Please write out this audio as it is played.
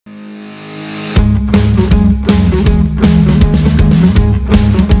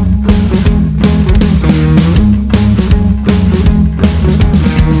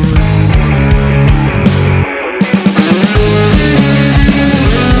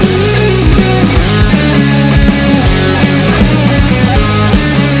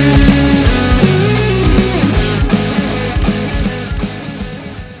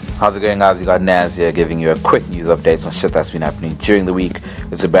How's it going, guys? You got Naz here giving you a quick news update on shit that's been happening during the week.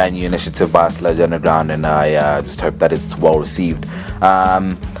 It's a brand new initiative by Sludge Underground, and I just hope that it's well received.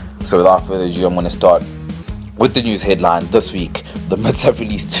 So without further ado, I'm going to start with the news headline. This week, the Myths have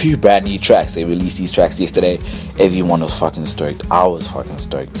released 2 brand new tracks. They released these tracks yesterday. Everyone was fucking stoked. I was fucking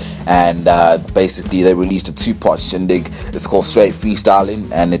stoked. And basically, they released a 2-part shindig. It's called Straight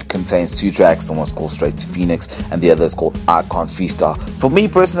Freestyling, and it contains 2 tracks. One's called Straight to Phoenix, and the other is called I Can't Freestyle. For me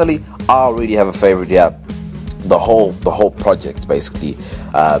personally, I already have a favorite here. The whole project basically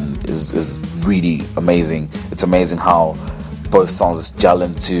is really amazing. It's amazing how both songs just gel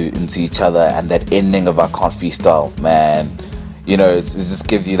into each other, and that ending of I Can't Freestyle, man, you know, it just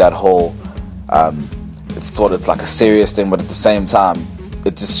gives you that whole it's like a serious thing, but at the same time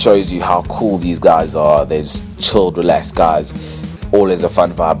it just shows you how cool these guys are. They're just chilled, relaxed guys. Always a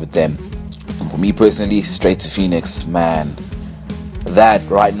fun vibe with them. And for me personally, Straight to Phoenix, man, that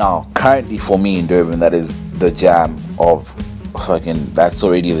right now, currently for me in Durban, that is the jam of that's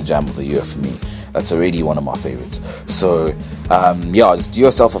already the jam of the year for me. That's already one of my favorites. So just do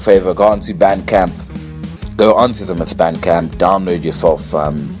yourself a favor, go onto Bandcamp, go onto the Myths Bandcamp, download yourself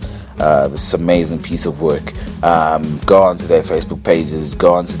this amazing piece of work. Go onto their Facebook pages,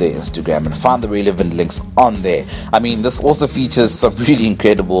 go onto their Instagram, and find the relevant links on there. I mean, this also features some really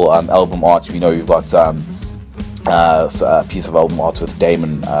incredible album art. We know we've got a piece of album art with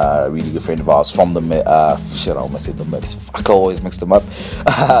Damon, a really good friend of ours from the I almost said the Myths. I always mix them up.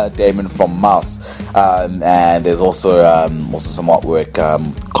 Damon from Mouse, and there's also some artwork.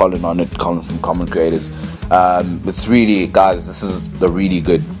 Colin from Common Creators. It's really, guys, this is a really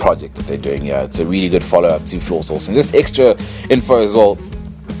good project that they're doing here. It's a really good follow-up to Floor Source, and just extra info as well.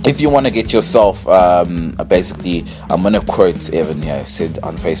 If you want to get yourself, basically, I'm going to quote Evan here, said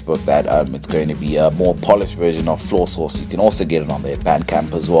on Facebook that it's going to be a more polished version of Floor Source. You can also get it on their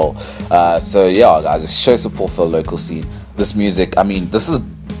Bandcamp as well. So yeah, guys, show support for the local scene. This music, I mean, this is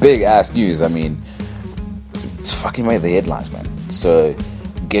big ass news. I mean, it's fucking made the headlines, man. So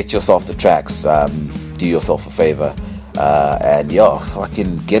get yourself the tracks, do yourself a favor, and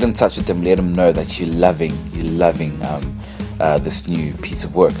fucking get in touch with them. Let them know that you're loving this new piece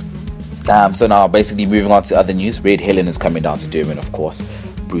of work. So now, basically, moving on to other news. Red Helen is coming down to Durban, of course.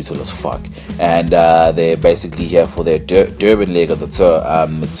 Brutal as fuck. And they're basically here for their Durban leg of the tour.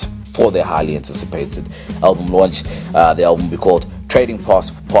 It's for their highly anticipated album launch. The album will be called Trading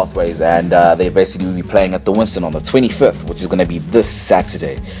Pathways, and they basically will be playing at the Winston on the 25th, which is going to be this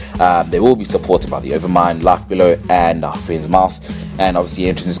Saturday. They will be supported by the Overmind, Life Below, and our friends Mouse. And obviously,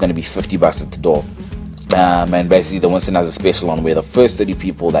 entrance is going to be $50 at the door. And basically the Winston has a special on where the first 30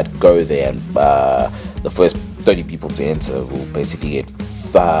 people that go there, the first 30 people to enter will basically get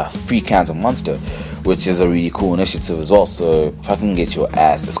free cans of Monster, which is a really cool initiative as well. So fucking get your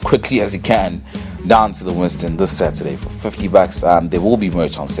ass as quickly as you can down to the Winston this Saturday for $50. There will be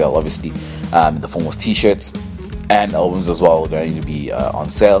merch on sale, obviously, in the form of t-shirts and albums as well, going to be on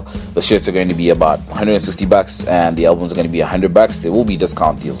sale. The shirts are going to be about $160, and the albums are going to be $100. There will be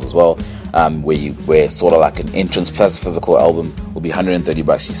discount deals as well, where sort of like an entrance plus physical album will be $130.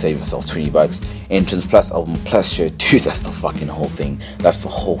 You save yourself $20. Entrance plus album plus shirt, dude, that's the fucking whole thing. That's the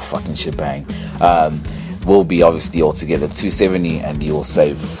whole fucking shebang. Will be obviously altogether $270, and you'll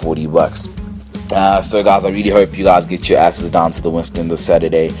save $40. So guys, I really hope you guys get your asses down to the Winston this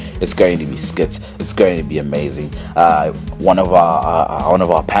Saturday. It's going to be skits. It's going to be amazing. One of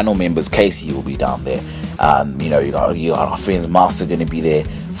our panel members, Casey, will be down there. You got our friends Master going to be there.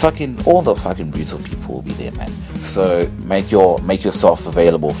 Fucking all the fucking brutal people will be there, man. So make yourself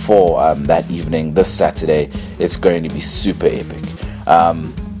available for that evening this Saturday. It's going to be super epic.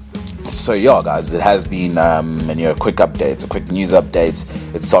 So yeah, guys, it has been a quick update, a quick news update.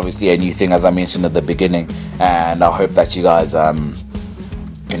 It's obviously a new thing, as I mentioned at the beginning, and I hope that you guys are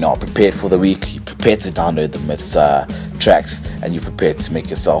prepared for the week. You're prepared to download the Myths tracks, and you're prepared to make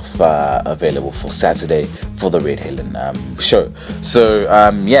yourself available for Saturday for the Red Helen show. So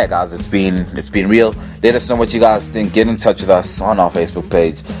guys, it's been real. Let us know what you guys think. Get in touch with us on our Facebook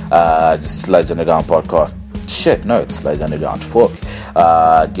page, just Sludge Underground Podcast. It's Sludge Underground Fork.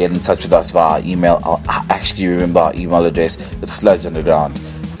 Get in touch with us via email. I actually remember our email address. It's sludgeunderground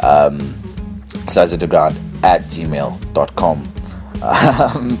 @gmail.com.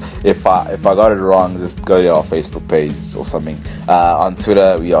 If I got it wrong, just go to our Facebook page or something. On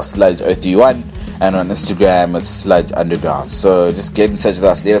Twitter, we are Sludge031, and on Instagram, it's Sludge Underground. So just get in touch with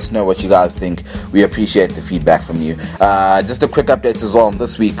us. Let us know what you guys think. We appreciate the feedback from you. Just a quick update as well.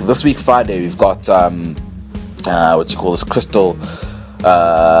 This week Friday, we've got Crystal.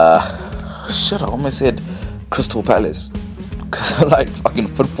 I almost said Crystal Palace. because like fucking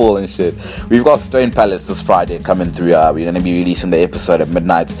football and shit. We've got Stone Palace this Friday coming through. We're going to be releasing the episode at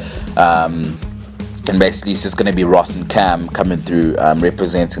midnight. And basically it's just going to be Ross and Cam coming through,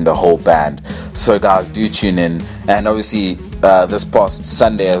 representing the whole band. So guys, do tune in. And obviously this past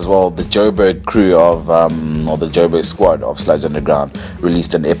Sunday as well, the Joburg crew of or the Joburg squad of Sludge Underground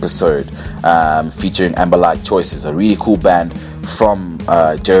released an episode featuring Amber Light Choices, a really cool band from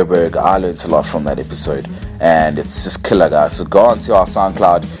Joburg. I learned a lot from that episode, and it's just killer, guys. So go onto our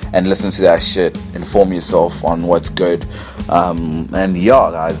SoundCloud and listen to that shit, inform yourself on what's good. And yeah,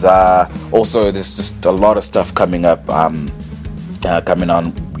 guys, also there's just a lot of stuff coming up, coming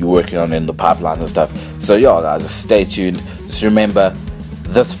on, you're working on in the pipelines and stuff. So yeah, guys, just stay tuned. Just remember,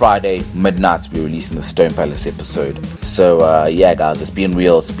 this Friday midnight we're releasing the Stone Palace episode. So yeah, guys, it's been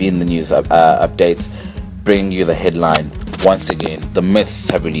real. It's been the news updates, bringing you the headline. Once again, the Myths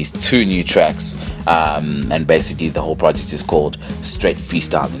have released 2 new tracks, and basically the whole project is called Straight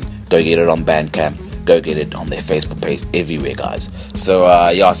Freestyling. Go get it on Bandcamp. Go get it on their Facebook page, everywhere, guys. So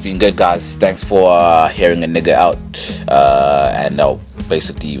yeah, it's been good, guys. Thanks for hearing a nigga out, and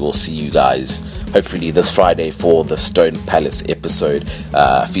basically we'll see you guys hopefully this Friday for the Stone Palace episode,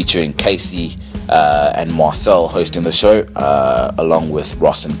 featuring Casey and Marcel hosting the show, along with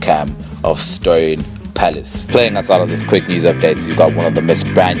Ross and Cam of Stone Palace. Playing us out of this quick news updates, you've got one of the Myths'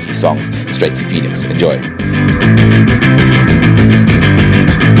 brand new songs, Straight to Phoenix. Enjoy.